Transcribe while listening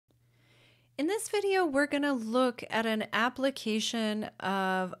In this video, we're going to look at an application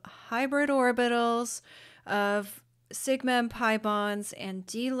of hybrid orbitals, of sigma and pi bonds, and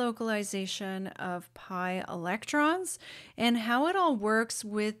delocalization of pi electrons, and how it all works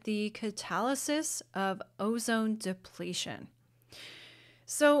with the catalysis of ozone depletion.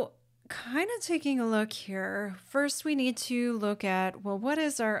 So, kind of taking a look here, first we need to look at, well, what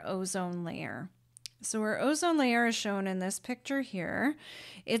is our ozone layer? So our ozone layer is shown in this picture here.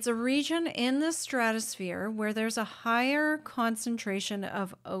 It's a region in the stratosphere where there's a higher concentration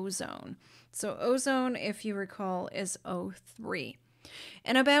of ozone. So ozone, if you recall, is O3.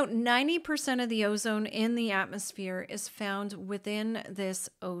 And about 90% of the ozone in the atmosphere is found within this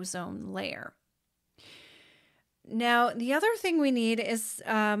ozone layer. Now, the other thing we need is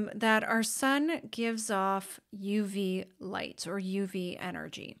that our sun gives off UV light or UV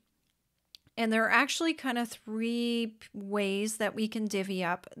energy. And there are actually kind of three ways that we can divvy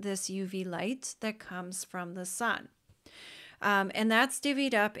up this UV light that comes from the sun. And that's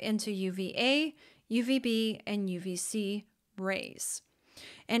divvied up into UVA, UVB, and UVC rays.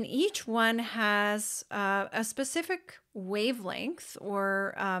 And each one has a specific wavelength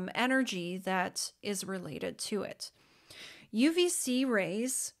or energy that is related to it. UVC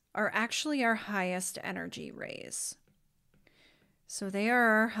rays are actually our highest energy rays. So they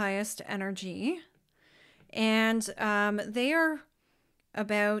are our highest energy, and they are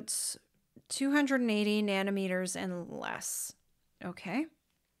about 280 nanometers and less, okay?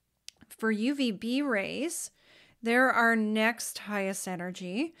 For UVB rays, they're our next highest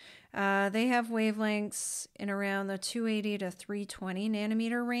energy. They have wavelengths in around the 280 to 320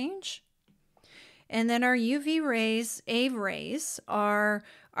 nanometer range. And then our UV rays, A rays, are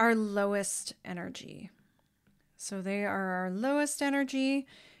our lowest energy. So they are our lowest energy,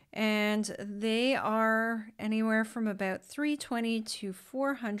 and they are anywhere from about 320 to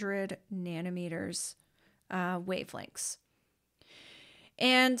 400 nanometers wavelengths.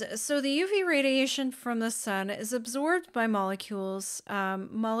 And so the UV radiation from the sun is absorbed by molecules,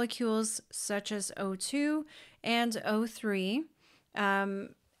 molecules such as O2 and O3,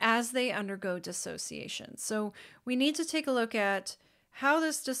 as they undergo dissociation. So we need to take a look at how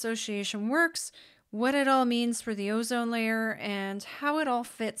this dissociation works, what it all means for the ozone layer, and how it all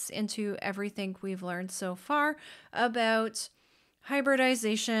fits into everything we've learned so far about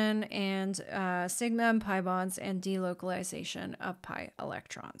hybridization and sigma and pi bonds and delocalization of pi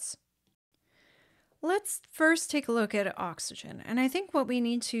electrons. Let's first take a look at oxygen. And I think what we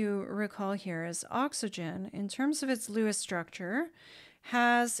need to recall here is oxygen, in terms of its Lewis structure,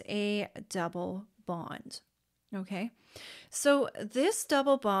 has a double bond. Okay, so this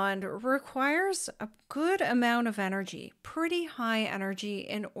double bond requires a good amount of energy, pretty high energy,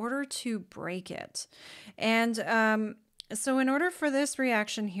 in order to break it. And so in order for this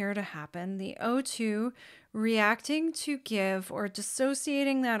reaction here to happen, the O2 reacting to give or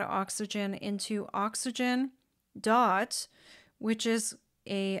dissociating that oxygen into oxygen dot, which is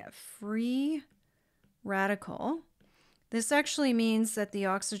a free radical. This actually means that the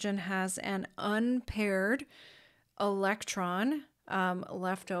oxygen has an unpaired electron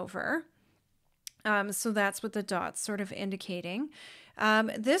left over. So that's what the dot's sort of indicating.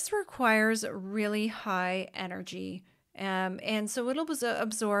 This requires really high energy, and so it'll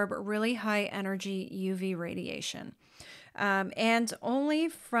absorb really high energy UV radiation. And only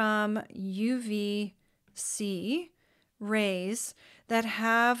from UVC rays that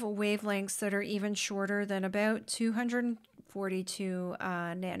have wavelengths that are even shorter than about 242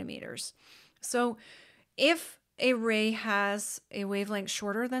 nanometers. So if a ray has a wavelength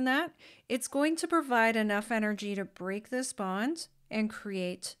shorter than that, it's going to provide enough energy to break this bond and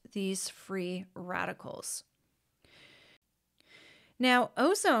create these free radicals. Now,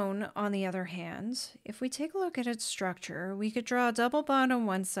 ozone, on the other hand, if we take a look at its structure, we could draw a double bond on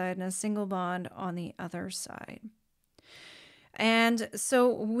one side and a single bond on the other side. And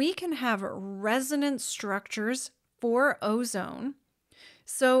so we can have resonance structures for ozone.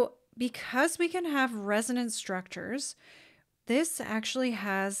 So because we can have resonance structures, this actually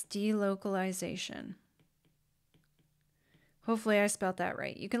has delocalization. Hopefully I spelled that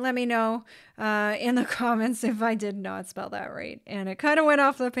right. You can let me know in the comments if I did not spell that right. And it kind of went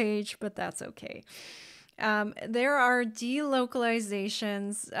off the page, but that's okay. There are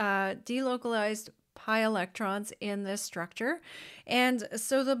delocalizations, delocalized pi electrons in this structure. And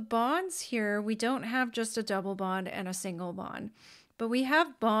so the bonds here, we don't have just a double bond and a single bond, but we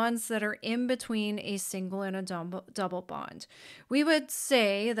have bonds that are in between a single and a double bond. We would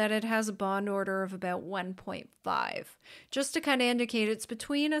say that it has a bond order of about 1.5, just to kind of indicate it's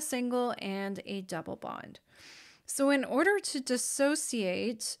between a single and a double bond. So in order to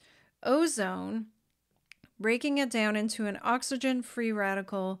dissociate ozone, breaking it down into an oxygen free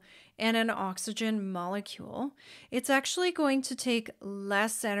radical and an oxygen molecule, it's actually going to take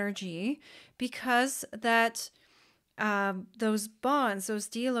less energy because those bonds, those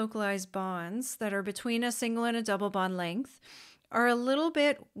delocalized bonds that are between a single and a double bond length, are a little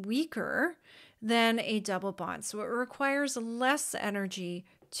bit weaker than a double bond. So it requires less energy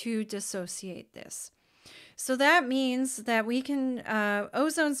to dissociate this. So that means that we can,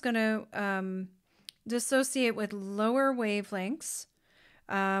 ozone's going to dissociate with lower wavelengths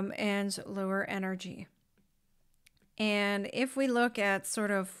and lower energy. And if we look at sort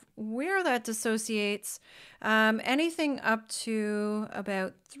of where that dissociates, anything up to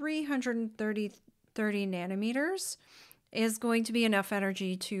about 330 nanometers is going to be enough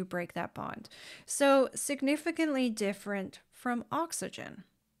energy to break that bond. So significantly different from oxygen.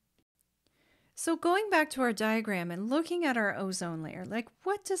 So going back to our diagram and looking at our ozone layer, like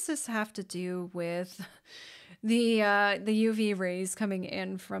what does this have to do with the UV rays coming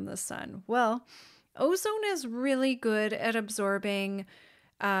in from the sun? Well, ozone is really good at absorbing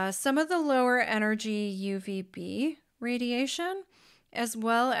some of the lower energy UVB radiation, as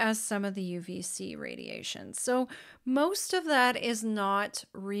well as some of the UVC radiation. So most of that is not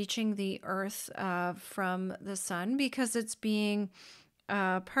reaching the Earth from the sun because it's being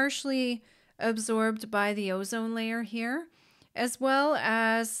partially absorbed by the ozone layer here, as well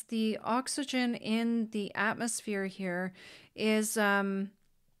as the oxygen in the atmosphere here is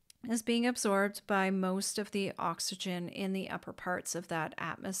being absorbed by most of the oxygen in the upper parts of that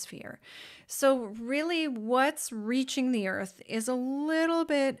atmosphere. So really what's reaching the Earth is a little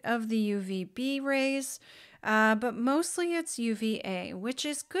bit of the UVB rays, but mostly it's UVA, which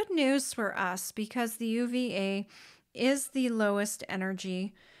is good news for us because the UVA is the lowest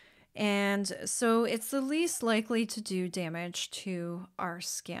energy, and so it's the least likely to do damage to our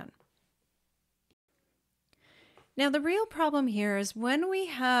skin. Now, the real problem here is when we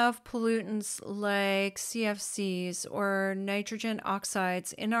have pollutants like CFCs or nitrogen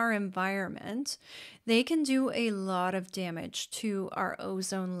oxides in our environment, they can do a lot of damage to our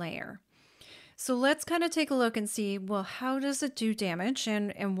ozone layer. So let's kind of take a look and see, well, how does it do damage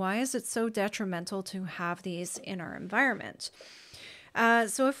and why is it so detrimental to have these in our environment?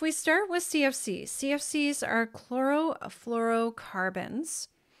 So if we start with CFCs, CFCs are chlorofluorocarbons.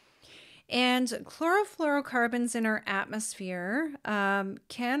 And chlorofluorocarbons in our atmosphere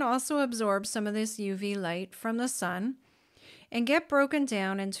can also absorb some of this UV light from the sun and get broken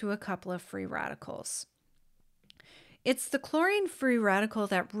down into a couple of free radicals. It's the chlorine-free radical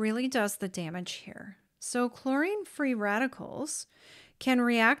that really does the damage here. So chlorine-free radicals can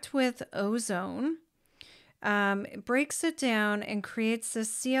react with ozone, it breaks it down and creates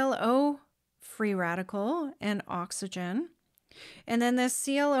this ClO free radical and oxygen. And then this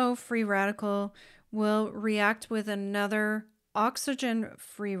ClO free radical will react with another oxygen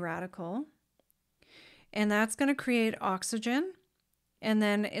free radical. And that's going to create oxygen. And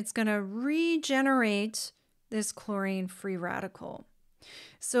then it's going to regenerate this chlorine free radical.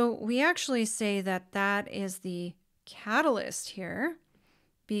 So we actually say that that is the catalyst here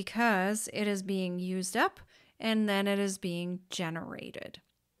because it is being used up and then it is being generated.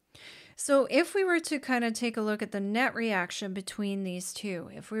 So if we were to kind of take a look at the net reaction between these two,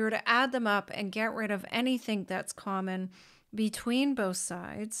 if we were to add them up and get rid of anything that's common between both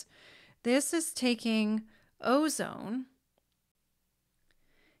sides, this is taking ozone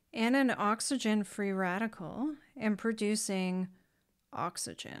and an oxygen free radical and producing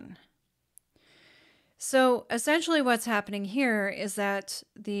oxygen. So essentially what's happening here is that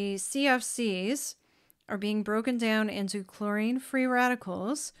the CFCs are being broken down into chlorine-free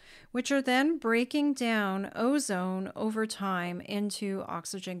radicals, which are then breaking down ozone over time into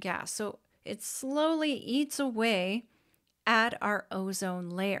oxygen gas. So it slowly eats away at our ozone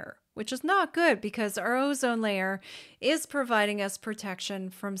layer, which is not good because our ozone layer is providing us protection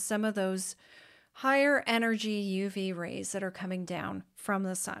from some of those higher energy UV rays that are coming down from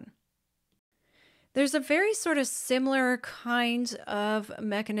the sun. There's a very sort of similar kind of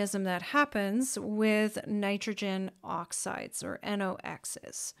mechanism that happens with nitrogen oxides or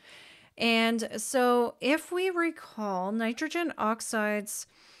NOxs. And so if we recall, nitrogen oxides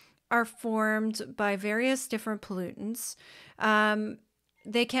are formed by various different pollutants.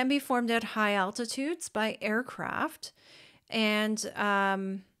 They can be formed at high altitudes by aircraft.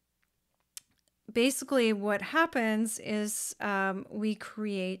 And basically what happens is we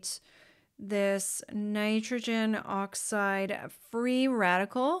create this nitrogen oxide free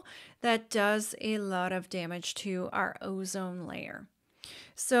radical that does a lot of damage to our ozone layer.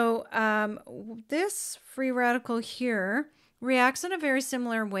 So this free radical here reacts in a very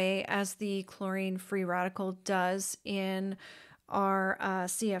similar way as the chlorine free radical does in our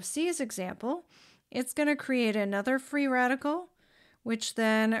CFCs example. It's going to create another free radical, which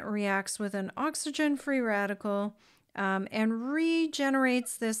then reacts with an oxygen free radical and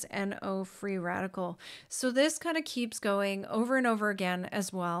regenerates this NO free radical. So this kind of keeps going over and over again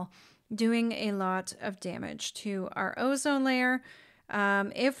as well, doing a lot of damage to our ozone layer.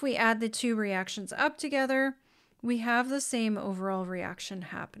 If we add the two reactions up together, we have the same overall reaction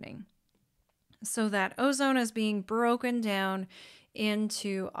happening. So that ozone is being broken down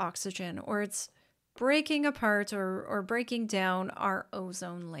into oxygen, or it's breaking apart or breaking down our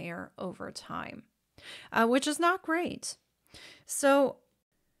ozone layer over time, which is not great. So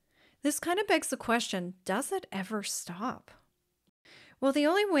this kind of begs the question, does it ever stop? Well, the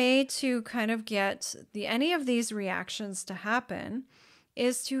only way to kind of get any of these reactions to happen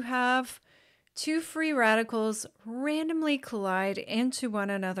is to have two free radicals randomly collide into one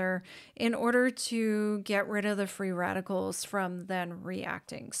another in order to get rid of the free radicals from then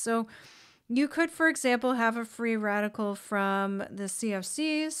reacting. So you could, for example, have a free radical from the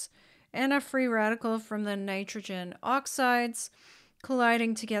CFCs and a free radical from the nitrogen oxides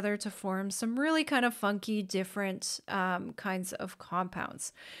colliding together to form some really kind of funky different kinds of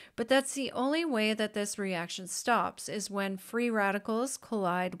compounds. But that's the only way that this reaction stops, is when free radicals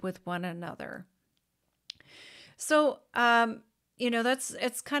collide with one another. So,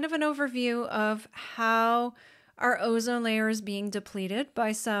 it's kind of an overview of how our ozone layer is being depleted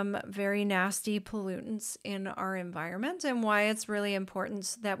by some very nasty pollutants in our environment, and why it's really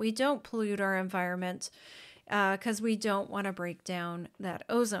important that we don't pollute our environment, because we don't want to break down that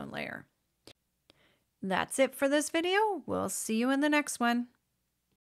ozone layer. That's it for this video. We'll see you in the next one.